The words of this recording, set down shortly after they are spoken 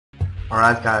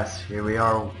Alright guys, here we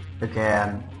are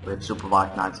again with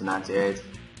Superbike 1998.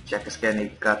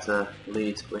 Kenny got the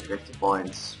lead with 50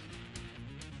 points.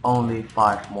 Only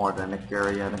 5 more than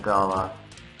Akira and Nagala.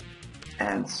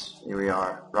 And here we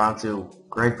are, round 2,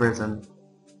 Great Britain,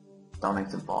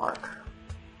 Donington Park.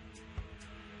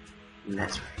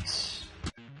 Let's race.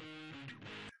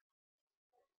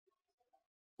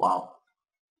 Wow.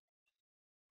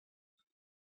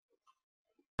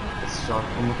 Let's start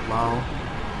from the plow.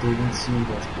 Didn't see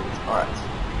this, please. Alright.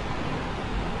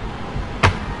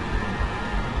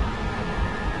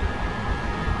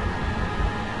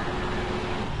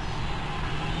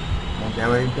 And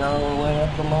there we go, way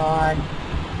up the line.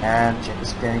 And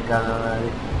Kenny got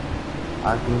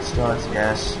a good start,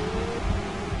 yes.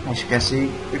 As you can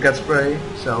see, we got spray,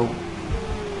 so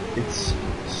it's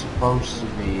supposed to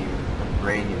be a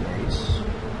rainy race.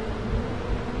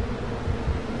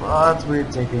 But we're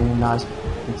taking a nice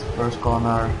into first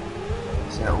corner,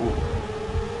 so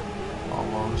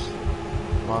almost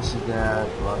lost it there,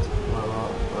 but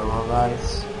we're alright.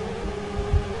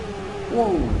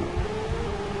 Whoa!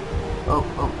 Oh,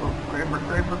 Kramer!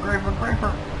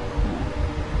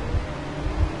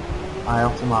 I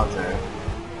helped him out there.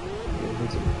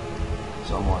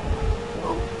 Someone.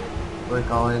 Oh, we're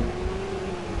going.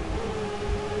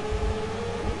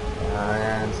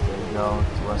 And there we go,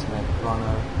 towards the next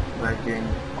corner, braking.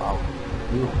 Wow.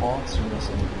 New faults are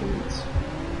missing the leads.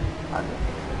 I don't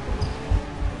think it.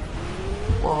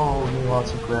 Whoa, new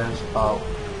faults and crash. Oh,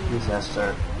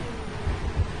 disaster.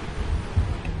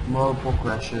 Multiple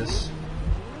crashes.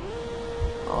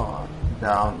 Oh,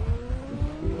 down in the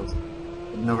field.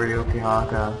 Noriyuki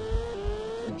Haka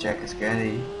and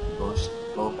Kenny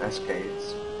both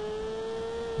escaped.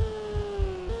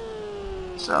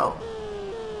 So,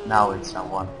 now it's a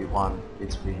 1v1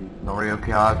 between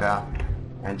Noriyuki Haka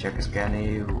and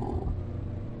Kenny, who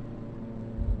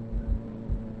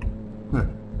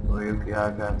Noriyuki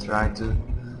Haka tried to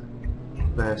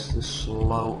pass the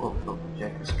slow of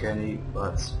Kenny,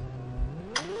 but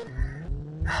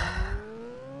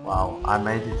wow, I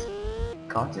made it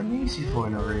goddamn easy for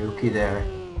Noriyuki there.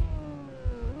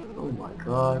 Oh my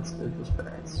god, that was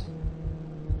bad.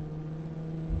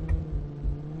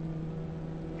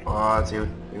 Alright, here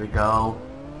we go.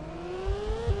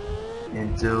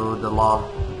 Into the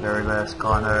very last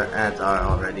corner, and I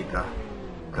already got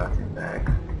him back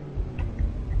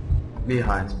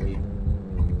behind me.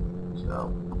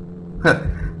 So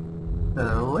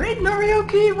wait,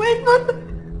 Noriyuki,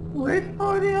 wait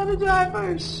for the other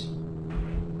drivers.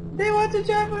 They want to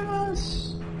drive with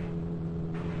us.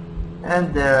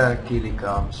 And there Keely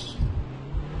comes.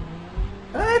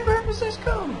 Hey, purposes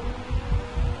come.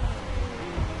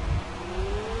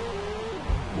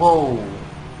 Whoa.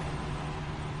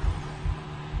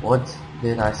 What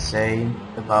did I say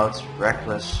about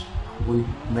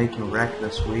making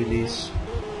reckless wheelies?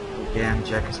 Again,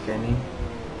 Kenny.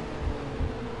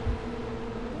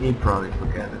 He probably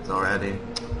forgot it already.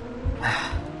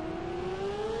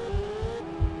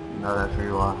 Not every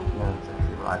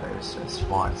rider is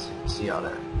smart. See you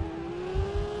there.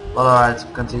 But alright,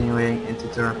 continuing into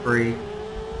turn 3.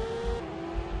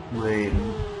 We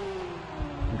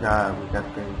got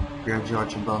Graham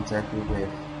George and Bone tackle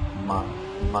with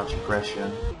much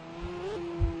aggression.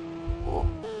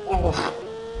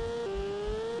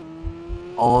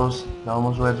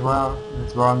 Almost went wrong.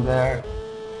 It's wrong there.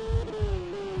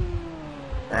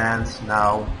 And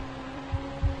now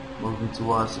moving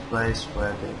towards the place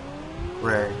where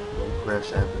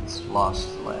Chris Evans lost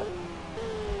the lap.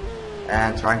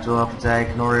 And trying to overtake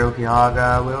Noriyuki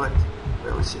Haga. Will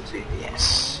it succeed?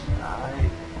 Yes.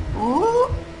 Ooh.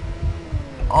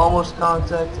 Almost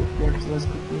contacted Kirsten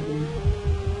completely.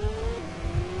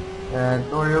 And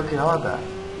Noriyuki Haga.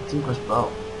 It took us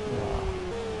both. Yeah.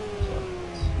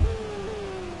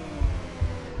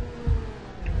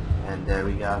 And there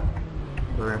we go.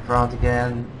 We're in front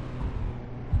again.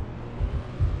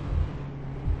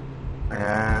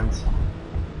 And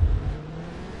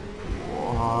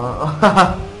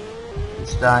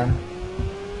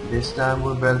this time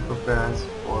we're better prepared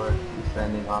for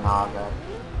defending on Haga,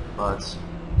 but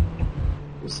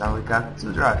this time we got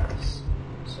 2 drivers,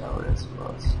 so that's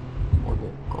what's more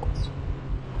difficult.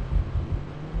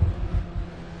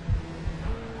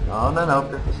 No,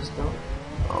 this is still.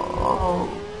 Oh,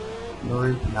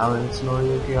 now it's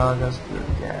Noriyuki Haga's turn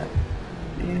again.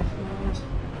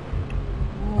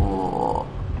 Oh.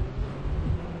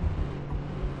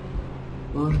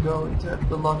 Who's going to have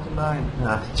the lucky line?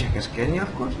 Kenny,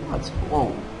 of course not.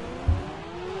 Whoa.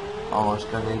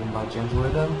 Almost got eaten by James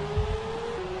Whitham.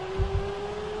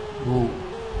 Who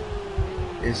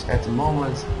is at the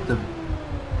moment the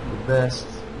best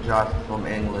driver from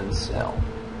England, so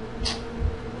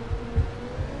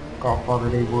Carl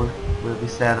probably will be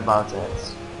sad about that.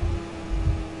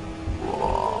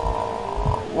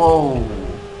 Whoa!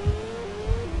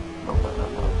 No.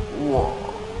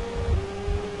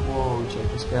 Whoa, Jack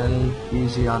is getting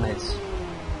easy on it.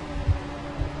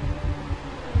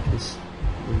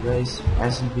 The race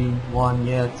hasn't been won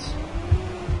yet,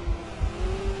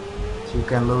 so you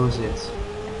can lose it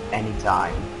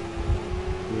anytime.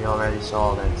 We already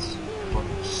saw that for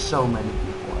so many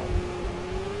people.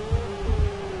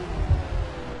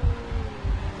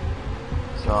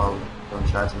 So don't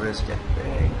try to risk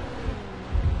anything.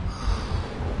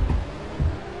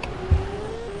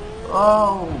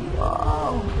 Oh,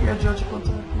 yeah, Judge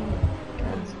contact me.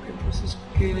 And it was this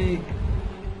kitty.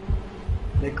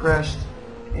 They crashed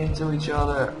into each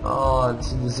other. Oh,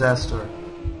 it's a disaster.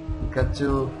 We got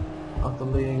two of the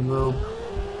leading group.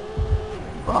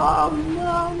 Oh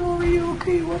no,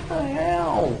 Noriyuki, what the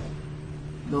hell?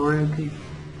 Noriyuki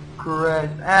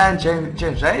crashed. And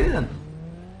James Haydon.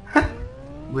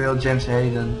 Will James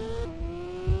Haydon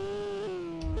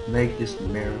make this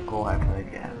miracle happen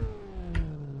again?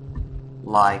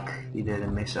 Like he did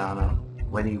in Misano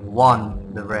when he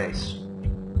won the race.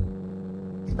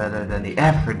 Better than he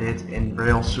ever did in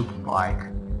real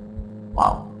Superbike.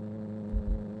 Wow.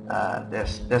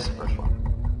 There's the first one.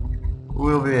 Who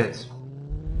will be it?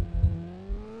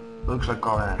 Looks like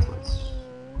Colin Atwood's.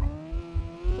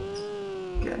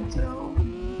 Can't tell.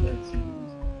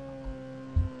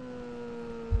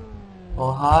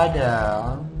 Oh, hi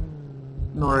there.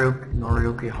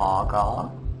 Noriyuki Haga.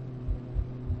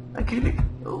 Actually,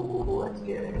 let's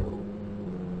go.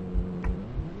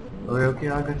 Noriyuki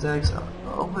Haga takes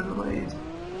over the lead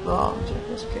from Jack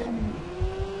Kenny.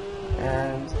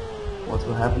 And what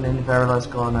will happen in the very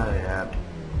last corner? Yeah.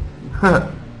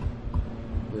 A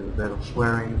little bit of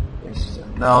swearing.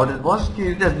 No, that wasn't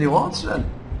cute. That's Neil Watson.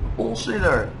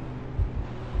 Bullshitter.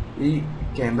 He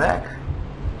came back.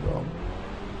 Well,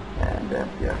 and then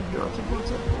yeah, George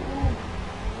what's up?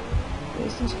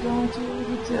 Is this going to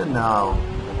the No,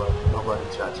 nobody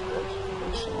tried to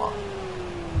crash him off.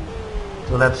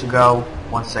 2 laps to go,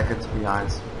 1 second behind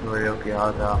Noriyuki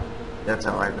Haga. That's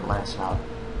alright, relax now.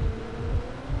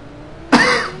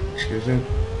 Excuse me.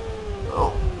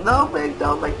 Oh, no,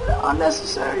 don't make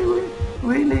unnecessary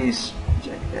release,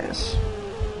 jackass.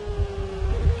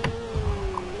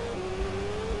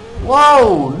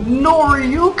 Whoa,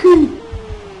 Noriyuki!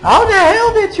 How the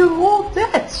hell did you hold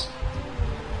that?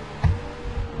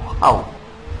 Wow.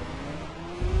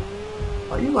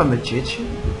 Are you a magician?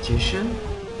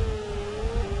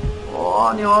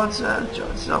 Oh, Neil Watson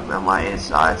joins up on my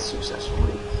inside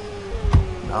successfully.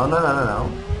 No.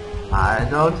 I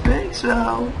don't think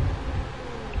so.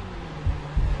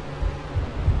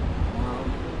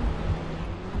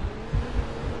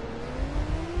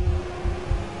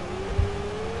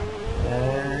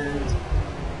 And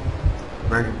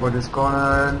breaking for this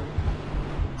corner.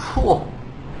 Whoa.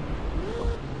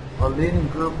 Our leading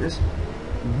group is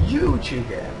huge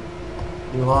again.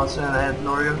 Neil Watson and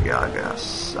Noriyuki Haga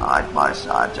side by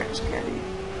side. Jack Kenny.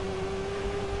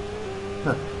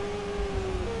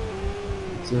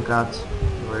 Took out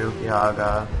Noriyuki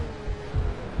Haga.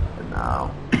 And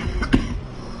now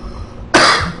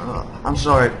I'm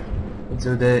sorry.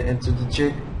 Into the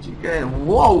chicken.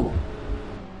 Whoa!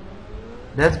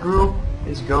 That group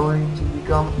is going to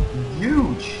become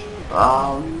huge.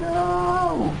 Oh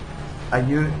no! A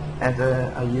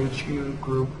huge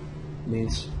group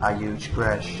means a huge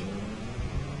crash.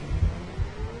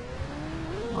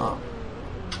 Oh.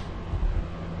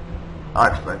 I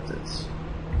expected.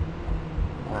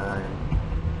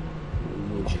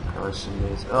 Huge person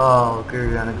is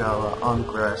Kirianagawa on the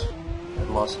crash and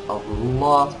lost a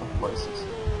lot of places.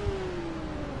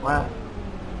 Well,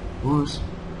 who's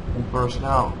in first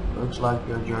now? Looks like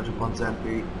Giorgio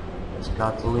Bontempi has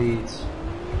got the lead.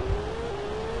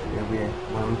 Here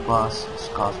when we pass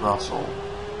Scott Russell.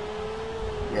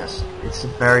 Yes, it's a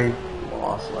very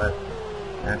lost lap.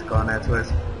 And Garnett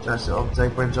with just to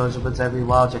overtake with Giorgio Bontempi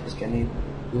while Jack Kenny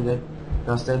do that.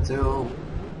 Does that too?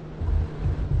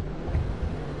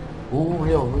 Who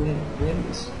will win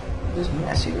this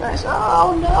messy race?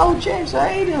 Oh no, James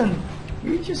Haydon!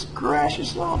 He just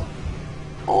crashes off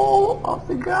all of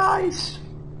the guys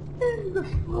in the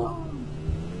front.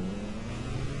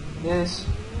 This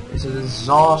is a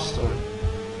disaster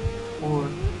for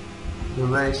the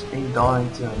race in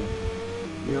Donington.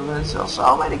 You already saw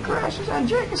so many crashes and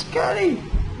Jack Kenny.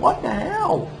 What the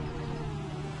hell?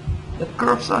 The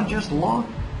curbstone just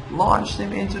launched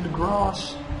him into the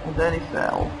grass and then he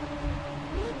fell.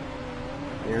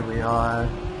 Here we are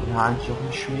behind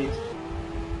Jochen Schmidt.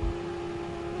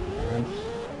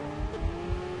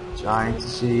 Trying to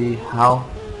see how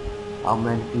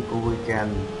many people we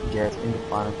can get in the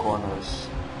final corners.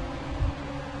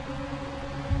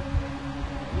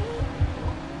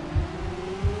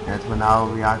 And for now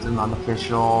we are an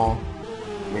unofficial,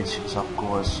 which is of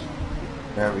course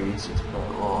very easy to play.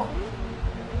 Well,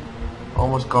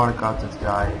 almost got this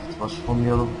guy. If it was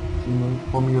Formula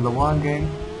 1 game,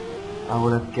 I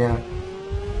would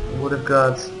have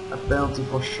got a penalty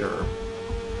for sure.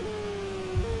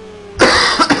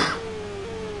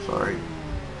 Sorry.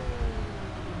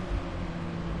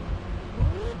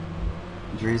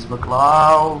 Dries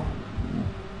McLeod.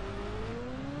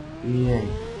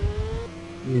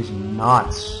 He is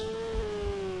nuts.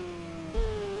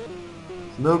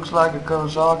 Looks like a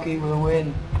Kawasaki will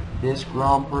win this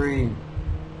Grand Prix.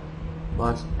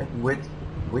 But at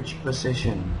which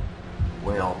position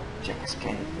will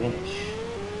Kenny finish?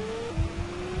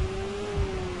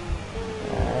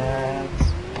 And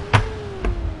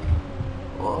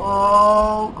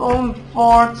going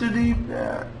far too deep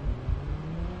there.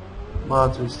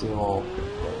 But we still all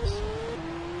fifth place.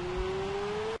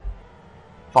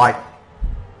 5.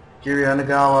 Kiri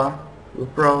Nagawa will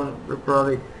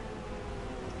probably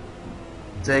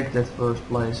take that first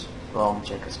place from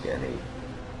Kenny,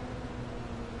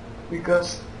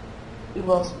 because he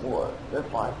lost more than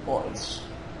 5 points.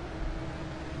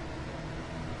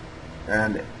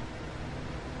 And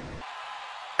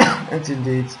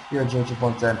indeed, Pierre Giorgio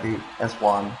Bontempi has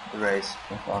won the race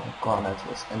in front of Conor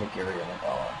Edwards and Kiri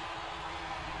Nagawa.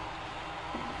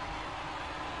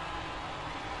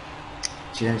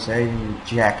 James Haydon, you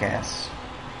jackass.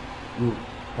 You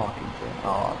fucking thing.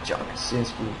 Oh, John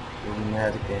Krasinski, you're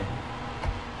mad again.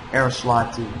 Error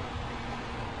slide too.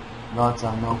 No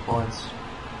time, no points.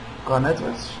 Conor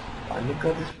Edwards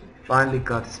finally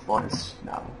got his points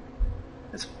now.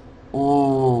 It's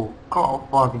Carl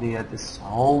Fogarty at this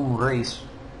home race.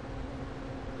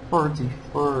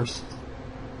 31st.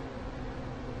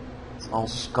 It's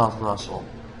also Scott Russell.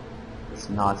 It's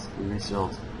not the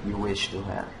result you wish to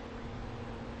have.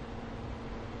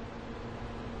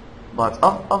 But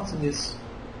after this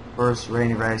first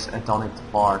rainy race at Donington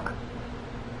Park,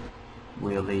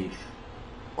 we'll leave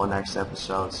for next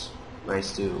episodes,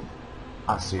 race 2.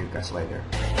 I'll see you guys later.